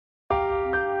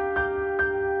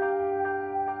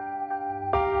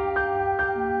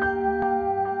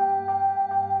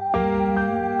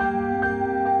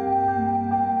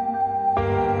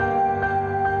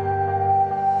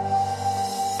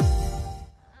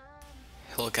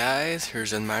Hello guys,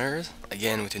 here's Redminers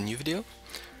again with a new video.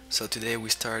 So today we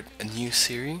start a new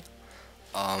series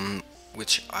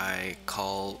which I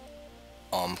call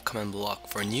command block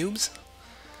for noobs.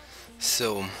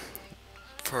 So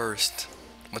first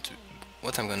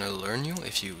what I'm gonna learn you,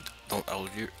 if you don't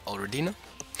already know,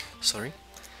 sorry,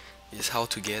 is how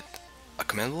to get a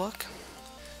command block.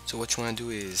 So what you wanna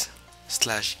do is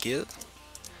 /give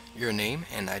your name,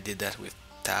 and I did that with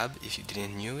tab if you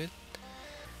didn't knew it,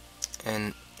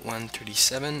 and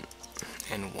 137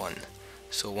 and 1.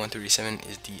 So 137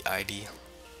 is the ID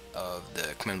of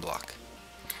the command block.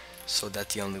 So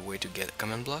that's the only way to get a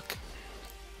command block.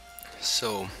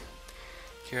 So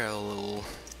here I have a little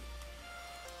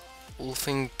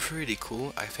thing, pretty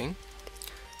cool I think.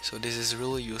 So this is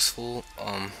really useful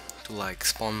to like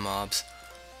spawn mobs,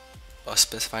 a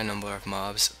specified number of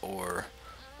mobs, or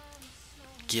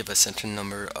give a certain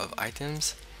number of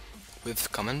items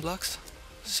with command blocks.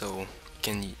 So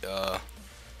can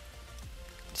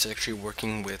it's actually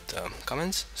working with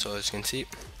comments. So as you can see,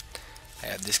 I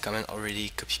have this comment already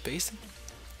copy pasted.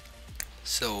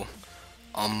 So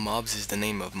mobs is the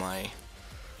name of my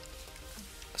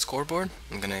scoreboard.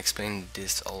 I'm gonna explain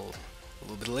this all a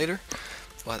little bit later,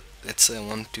 but let's say I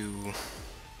want to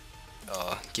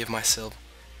give myself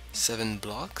 7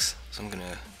 blocks. So I'm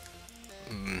gonna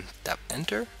tap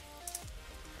enter.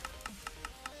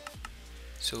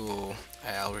 So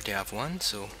I already have one,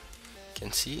 so you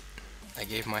can see I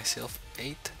gave myself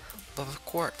 8 lava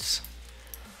quartz.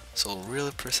 So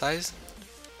really precise,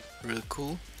 really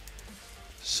cool.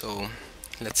 So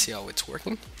let's see how it's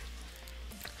working.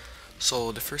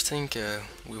 So the first thing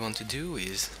we want to do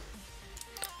is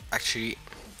actually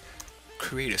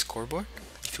create a scoreboard.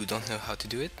 If you don't know how to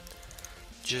do it,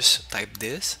 just type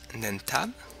this and then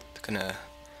tab. It's gonna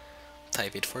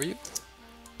type it for you.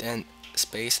 Then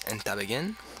space and tab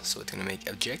again, so it's gonna make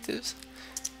objectives.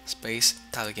 Space,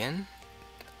 tab again.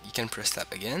 You can press tab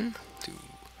again to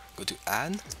go to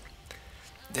add.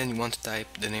 Then you want to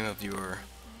type the name of your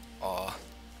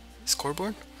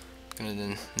scoreboard. I'm gonna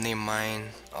then name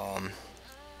mine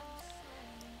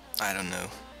I don't know,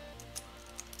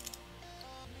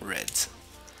 reds.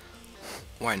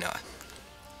 Why not?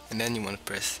 And then you want to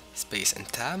press space and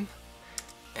tab,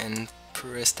 and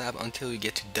press tab until you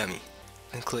get to dummy,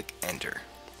 and click enter.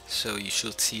 So you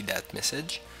should see that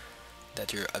message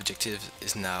that your objective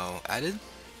is now added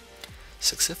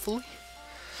successfully.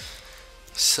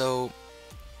 So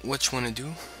what you want to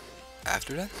do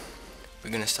after that, we're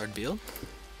gonna start build.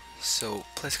 So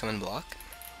place command block,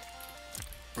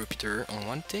 repeater on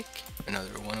one tick,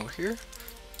 another one over here,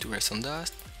 2 redstone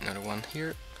dust, another one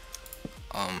here,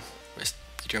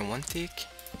 repeater on one tick,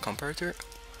 comparator,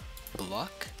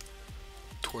 block,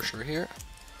 torch over here,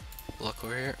 block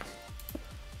over here,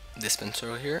 dispenser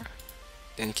over here.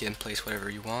 Then you can place whatever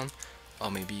you want,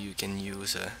 or maybe you can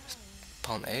use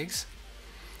spawn eggs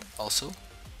also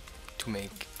to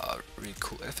make a really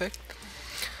cool effect.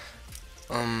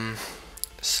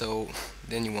 So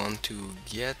then you want to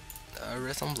get a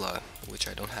redstone block, which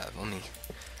I don't have on me.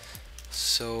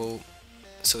 So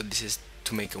this is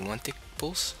to make a one tick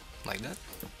pulse like that,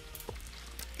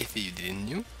 if you didn't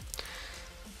know.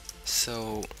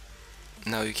 So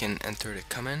now you can enter the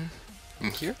command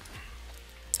in here.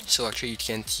 So actually you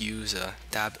can't use a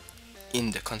tab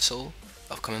in the console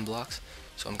of command blocks,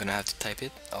 so I'm gonna have to type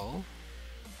it all.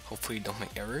 Hopefully you don't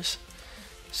make errors.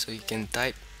 So you can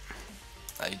type,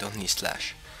 you don't need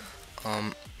slash,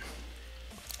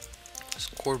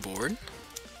 scoreboard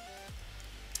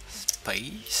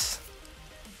space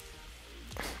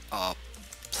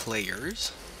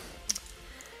players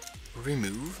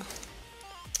remove,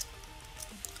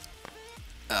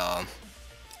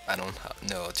 I don't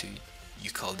know how to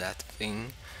you call that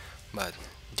thing, but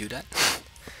do that.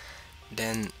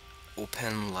 Then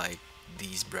open like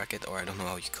these bracket, or I don't know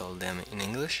how you call them in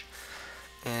English,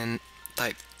 and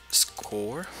type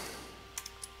score.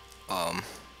 Oh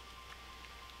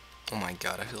my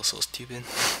god, I feel so stupid.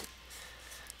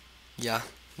 Yeah,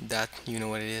 that, you know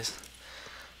what it is.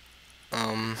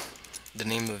 The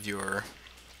name of your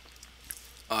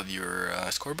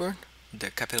scoreboard. The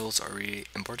capitals are really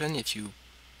important if you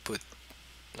put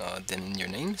them in your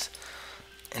names.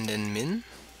 And then min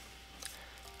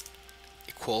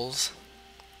equals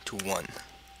to 1,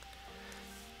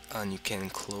 and you can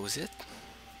close it,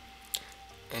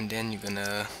 and then you're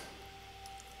gonna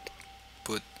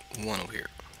put 1 over here.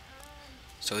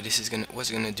 So this is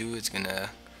what's gonna do, it's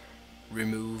gonna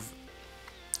remove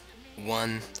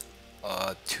 1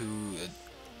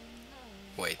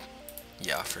 wait,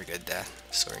 yeah, I forget that,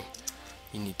 sorry.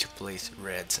 You need to place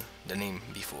reds, the name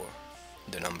before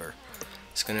the number.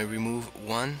 It's gonna remove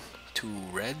 1 to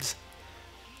reds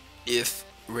if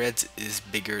reds is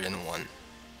bigger than 1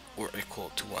 or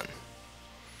equal to 1.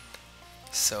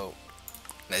 So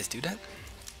let's do that.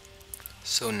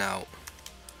 So now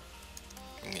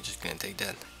I'm just gonna take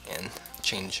that and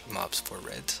change mobs for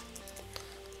reds.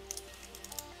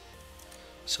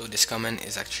 So this command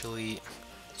is actually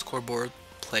scoreboard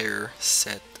player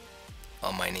set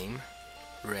on my name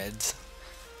reds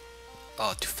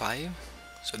to 5.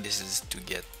 So this is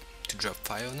to drop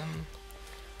 5 of them.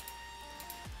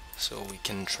 So we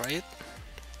can try it.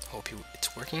 Hope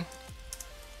it's working.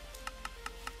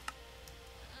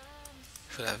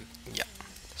 Should have, yeah.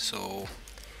 So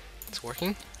it's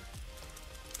working.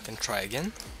 We can try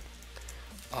again.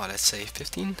 Oh, let's say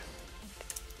 15.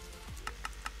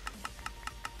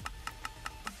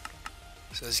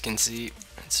 So as you can see,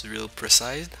 it's real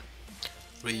precise,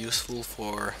 really useful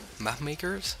for map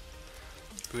makers,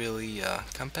 really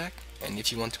compact. And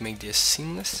if you want to make this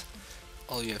seamless,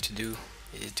 all you have to do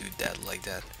is do that like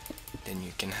that. Then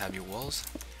you can have your walls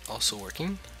also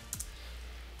working,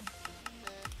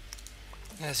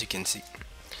 as you can see.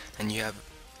 And you have,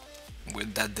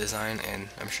 with that design, and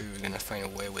I'm sure you're gonna find a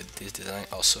way with this design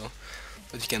also,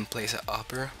 but you can place an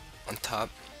upper on top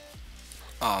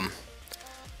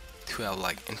to have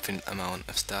like infinite amount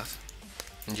of stuff.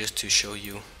 And just to show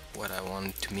you what I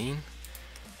want to mean,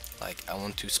 like I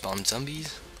want to spawn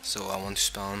zombies, so I want to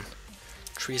spawn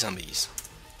 3 zombies.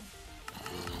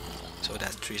 So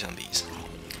that's 3 zombies.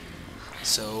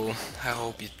 So I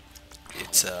hope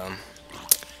it's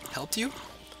helped you,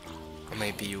 or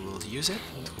maybe you will use it.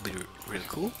 It will be really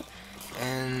cool.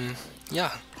 And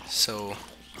yeah, so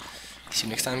see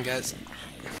you next time, guys.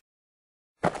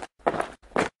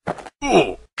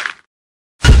 Oh!